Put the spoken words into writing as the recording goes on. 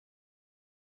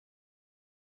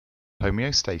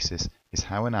Homeostasis is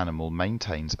how an animal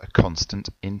maintains a constant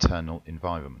internal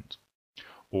environment.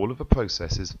 All of the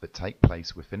processes that take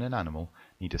place within an animal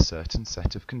need a certain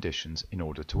set of conditions in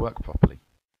order to work properly.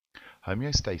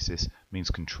 Homeostasis means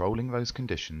controlling those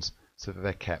conditions so that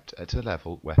they're kept at a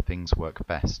level where things work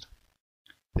best.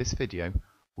 This video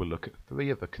will look at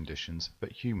 3 of the conditions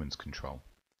that humans control.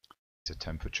 These are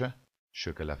temperature,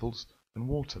 sugar levels, and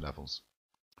water levels.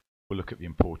 We'll look at the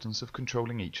importance of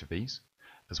controlling each of these,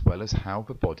 as well as how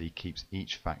the body keeps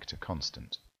each factor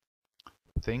constant.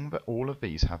 The thing that all of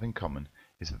these have in common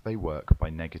is that they work by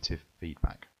negative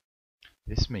feedback.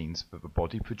 This means that the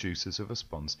body produces a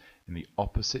response in the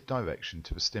opposite direction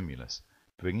to the stimulus,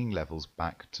 bringing levels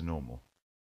back to normal.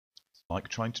 It's like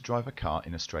trying to drive a car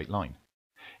in a straight line.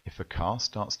 If the car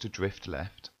starts to drift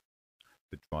left,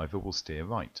 the driver will steer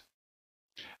right.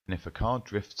 And if the car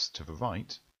drifts to the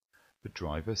right, the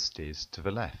driver steers to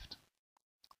the left.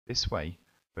 This way,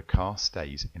 the car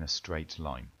stays in a straight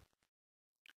line.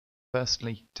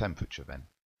 Firstly, temperature then.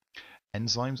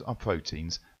 Enzymes are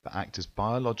proteins that act as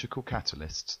biological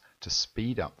catalysts to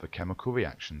speed up the chemical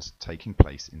reactions taking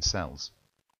place in cells.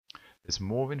 There's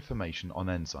more information on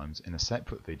enzymes in a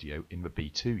separate video in the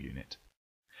B2 unit.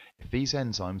 If these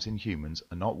enzymes in humans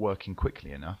are not working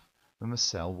quickly enough, then the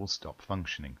cell will stop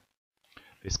functioning.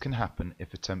 This can happen if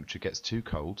the temperature gets too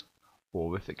cold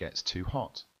or if it gets too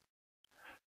hot.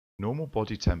 Normal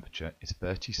body temperature is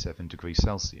 37 degrees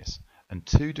Celsius, and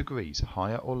 2 degrees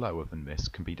higher or lower than this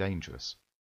can be dangerous.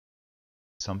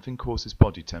 If something causes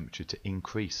body temperature to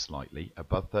increase slightly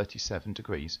above 37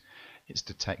 degrees, it's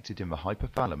detected in the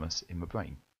hypothalamus in the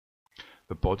brain.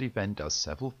 The body then does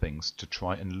several things to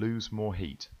try and lose more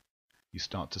heat. You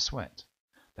start to sweat,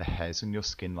 the hairs on your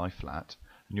skin lie flat,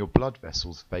 and your blood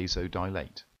vessels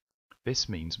vasodilate. This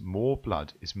means more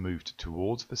blood is moved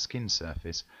towards the skin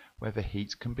surface where the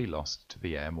heat can be lost to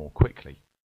the air more quickly.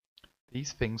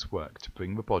 These things work to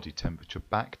bring the body temperature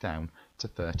back down to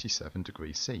 37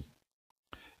 degrees C.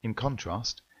 In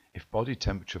contrast, if body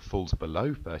temperature falls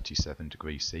below 37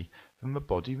 degrees C, then the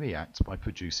body reacts by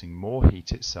producing more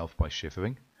heat itself by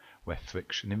shivering, where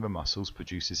friction in the muscles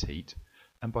produces heat,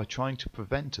 and by trying to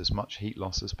prevent as much heat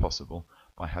loss as possible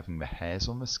by having the hairs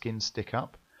on the skin stick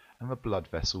up and the blood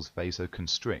vessels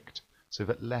vasoconstrict, so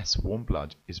that less warm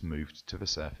blood is moved to the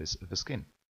surface of the skin.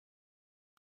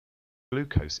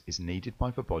 Glucose is needed by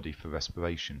the body for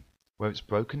respiration, where it's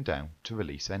broken down to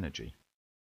release energy.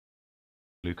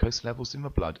 Glucose levels in the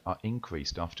blood are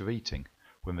increased after eating,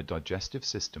 when the digestive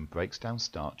system breaks down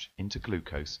starch into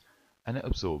glucose and it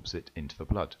absorbs it into the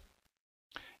blood.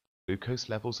 If glucose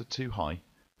levels are too high,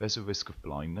 there's a risk of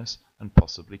blindness and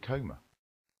possibly coma.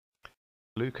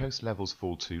 Glucose levels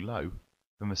fall too low,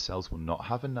 then the cells will not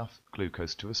have enough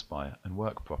glucose to respire and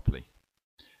work properly.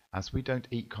 As we don't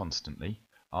eat constantly,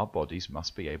 our bodies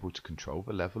must be able to control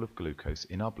the level of glucose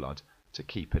in our blood to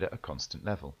keep it at a constant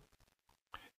level.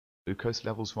 If glucose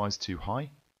levels rise too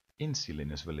high,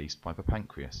 insulin is released by the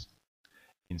pancreas.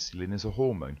 Insulin is a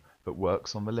hormone that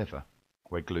works on the liver,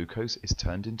 where glucose is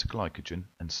turned into glycogen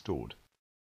and stored.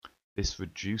 This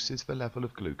reduces the level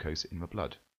of glucose in the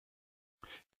blood.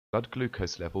 Blood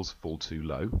glucose levels fall too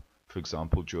low, for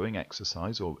example during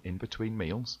exercise or in between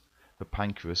meals, the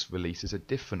pancreas releases a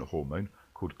different hormone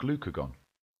called glucagon.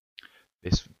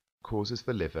 This causes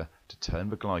the liver to turn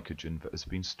the glycogen that has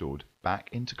been stored back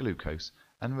into glucose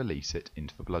and release it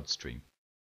into the bloodstream.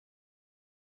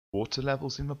 Water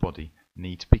levels in the body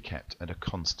need to be kept at a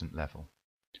constant level.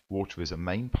 Water is a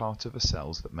main part of the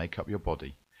cells that make up your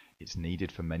body. It's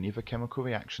needed for many of the chemical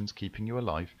reactions keeping you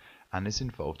alive and is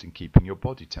involved in keeping your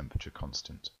body temperature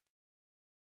constant.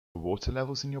 If the water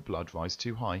levels in your blood rise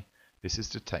too high, this is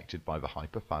detected by the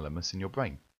hypothalamus in your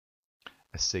brain.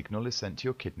 A signal is sent to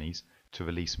your kidneys to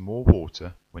release more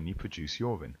water when you produce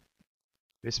urine.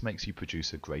 This makes you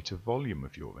produce a greater volume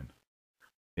of urine.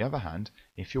 On the other hand,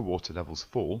 if your water levels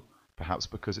fall, perhaps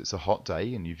because it's a hot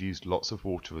day and you've used lots of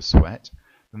water as sweat,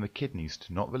 then the kidneys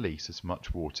do not release as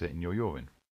much water in your urine.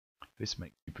 This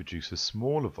makes you produce a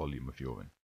smaller volume of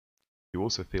urine. You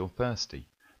also feel thirsty,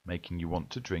 making you want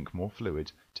to drink more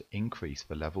fluid to increase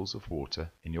the levels of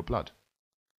water in your blood.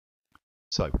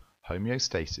 So,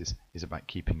 homeostasis is about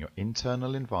keeping your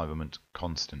internal environment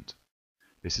constant.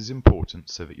 This is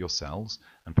important so that your cells,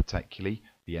 and particularly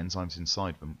the enzymes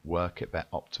inside them, work at their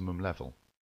optimum level.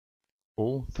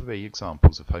 All 3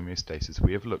 examples of homeostasis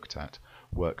we have looked at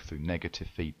work through negative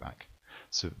feedback,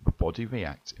 so that the body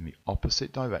reacts in the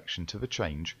opposite direction to the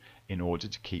change in order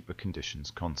to keep the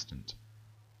conditions constant.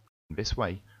 In this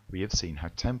way, we have seen how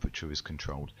temperature is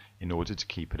controlled in order to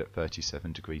keep it at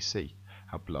 37 degrees C,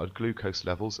 how blood glucose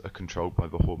levels are controlled by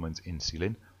the hormones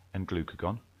insulin and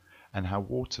glucagon, and how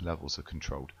water levels are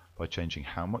controlled by changing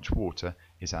how much water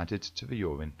is added to the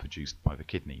urine produced by the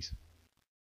kidneys.